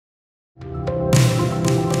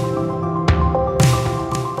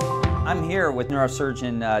here with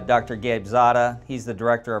neurosurgeon Dr. Gabe Zada. He's the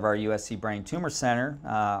director of our USC Brain Tumor Center.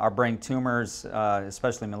 Our brain tumors,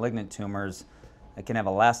 especially malignant tumors, can have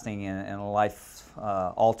a lasting and a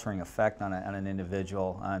life-altering effect on an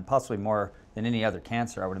individual, and possibly more than any other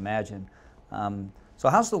cancer, I would imagine. So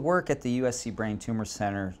how's the work at the USC Brain Tumor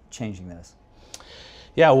Center changing this?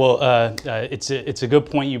 Yeah, well, it's a good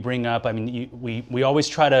point you bring up. I mean, we always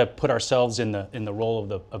try to put ourselves in the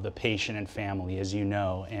role of the patient and family, as you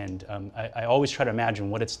know, and I always try to imagine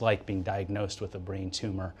what it's like being diagnosed with a brain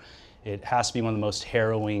tumor. It has to be one of the most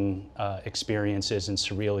harrowing experiences and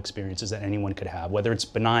surreal experiences that anyone could have, whether it's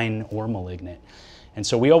benign or malignant. And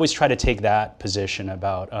so we always try to take that position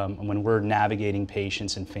about when we're navigating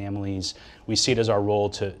patients and families, we see it as our role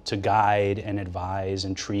to guide and advise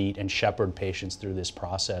and treat and shepherd patients through this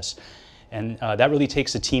process. And that really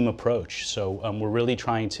takes a team approach. So we're really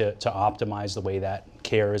trying to optimize the way that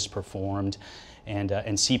care is performed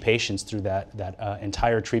and see patients through that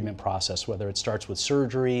entire treatment process, whether it starts with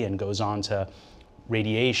surgery and goes on to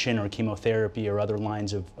radiation or chemotherapy or other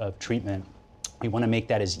lines of treatment. We want to make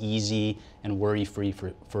that as easy and worry-free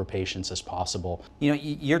for patients as possible. You know,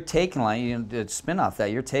 you're taking, to spin off that,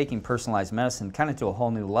 you're taking personalized medicine kind of to a whole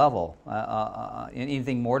new level.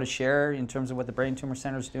 Anything more to share in terms of what the Brain Tumor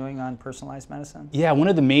Center is doing on personalized medicine? Yeah, one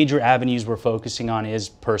of the major avenues we're focusing on is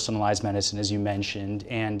personalized medicine, as you mentioned.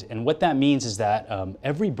 And what that means is that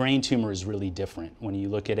every brain tumor is really different. When you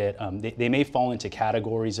look at it, they may fall into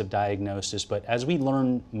categories of diagnosis, but as we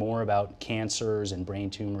learn more about cancers and brain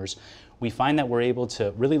tumors, we find that we're able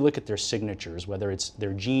to really look at their signatures, whether it's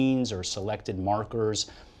their genes or selected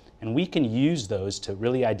markers, and we can use those to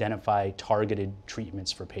really identify targeted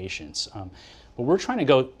treatments for patients. But we're trying to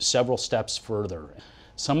go several steps further.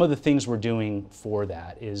 Some of the things we're doing for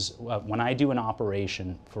that is when I do an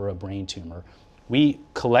operation for a brain tumor, we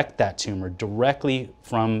collect that tumor directly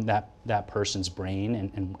from that person's brain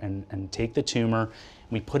and take the tumor,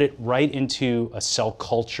 and we put it right into a cell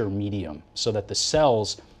culture medium so that the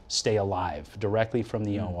cells stay alive directly from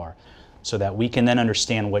the OR, so that we can then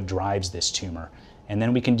understand what drives this tumor. And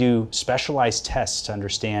then we can do specialized tests to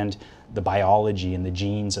understand the biology and the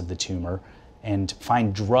genes of the tumor and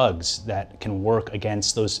find drugs that can work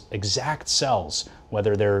against those exact cells,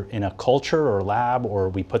 whether they're in a culture or lab or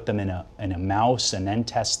we put them in a mouse and then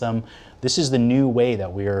test them. This is the new way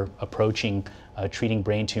that we're approaching treating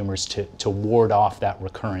brain tumors to ward off that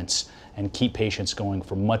recurrence and keep patients going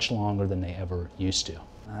for much longer than they ever used to.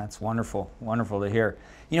 That's wonderful, wonderful to hear.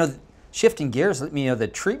 You know, shifting gears, the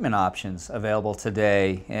treatment options available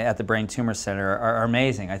today at the Brain Tumor Center are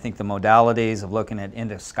amazing. I think the modalities of looking at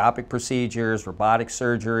endoscopic procedures, robotic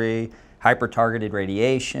surgery, hyper-targeted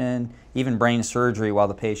radiation, even brain surgery while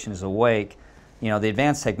the patient is awake. You know, the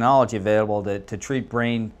advanced technology available to treat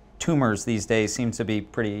brain tumors these days seems to be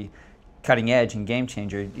pretty cutting edge and game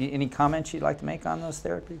changer. Any comments you'd like to make on those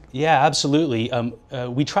therapies? Yeah, absolutely.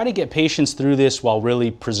 We try to get patients through this while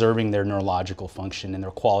really preserving their neurological function and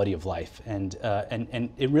their quality of life. And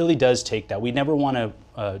it really does take that. We never want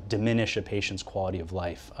to diminish a patient's quality of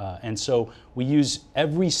life. And so we use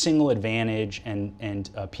every single advantage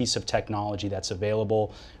and piece of technology that's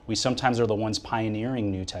available. We sometimes are the ones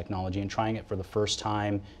pioneering new technology and trying it for the first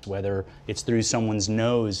time, whether it's through someone's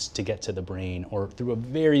nose to get to the brain or through a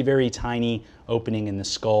very, very tiny opening in the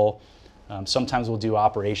skull. Sometimes we'll do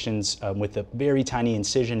operations with a very tiny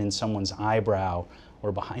incision in someone's eyebrow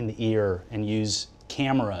or behind the ear and use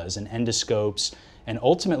cameras and endoscopes and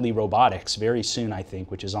ultimately robotics very soon, I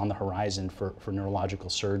think, which is on the horizon for neurological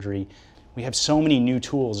surgery. We have so many new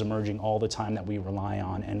tools emerging all the time that we rely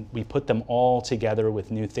on, and we put them all together with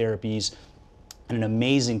new therapies and an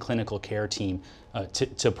amazing clinical care team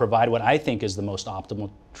to provide what I think is the most optimal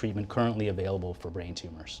treatment currently available for brain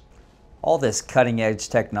tumors. All this cutting-edge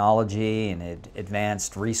technology and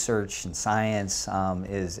advanced research and science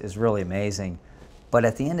is really amazing. But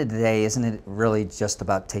at the end of the day, isn't it really just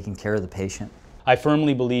about taking care of the patient? I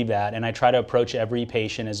firmly believe that, and I try to approach every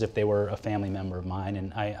patient as if they were a family member of mine,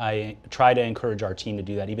 and I try to encourage our team to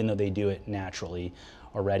do that, even though they do it naturally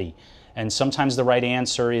already. And sometimes the right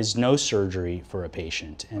answer is no surgery for a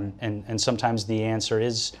patient, and sometimes the answer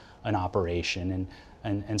is an operation,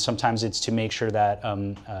 and sometimes it's to make sure that,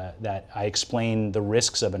 that I explain the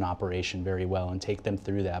risks of an operation very well and take them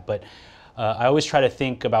through that. But I always try to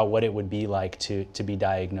think about what it would be like to be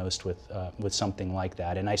diagnosed with something like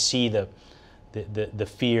that, and I see the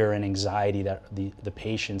fear and anxiety that the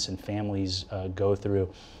patients and families go through.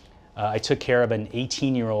 I took care of an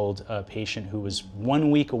 18-year-old patient who was 1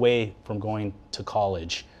 week away from going to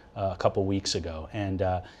college a couple weeks ago,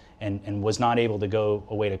 and was not able to go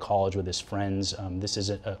away to college with his friends. This is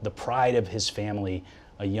the pride of his family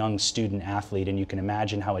a young student athlete, and you can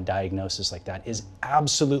imagine how a diagnosis like that is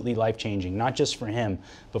absolutely life-changing, not just for him,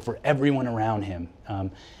 but for everyone around him.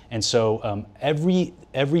 And so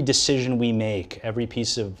every decision we make, every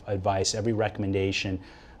piece of advice, every recommendation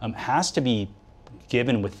has to be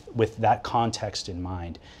given with that context in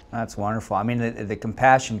mind. That's wonderful. I mean, the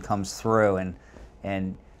compassion comes through,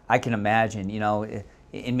 and I can imagine, you know,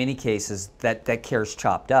 in many cases that care is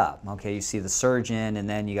chopped up. Okay, you see the surgeon, and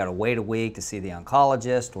then you got to wait a week to see the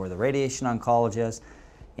oncologist or the radiation oncologist,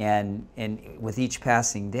 and with each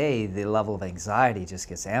passing day, the level of anxiety just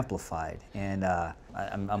gets amplified. And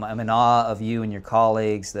I'm in awe of you and your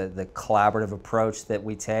colleagues, the collaborative approach that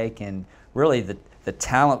we take, and really the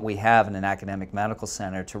talent we have in an academic medical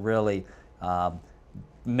center to really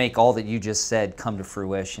make all that you just said come to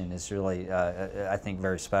fruition is really, I think,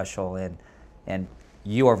 very special. And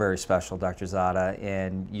you are very special, Dr. Zada,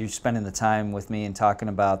 and you spending the time with me and talking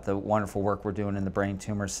about the wonderful work we're doing in the Brain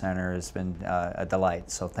Tumor Center has been a delight,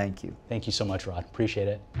 so thank you. Thank you so much, Rod. Appreciate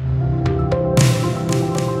it.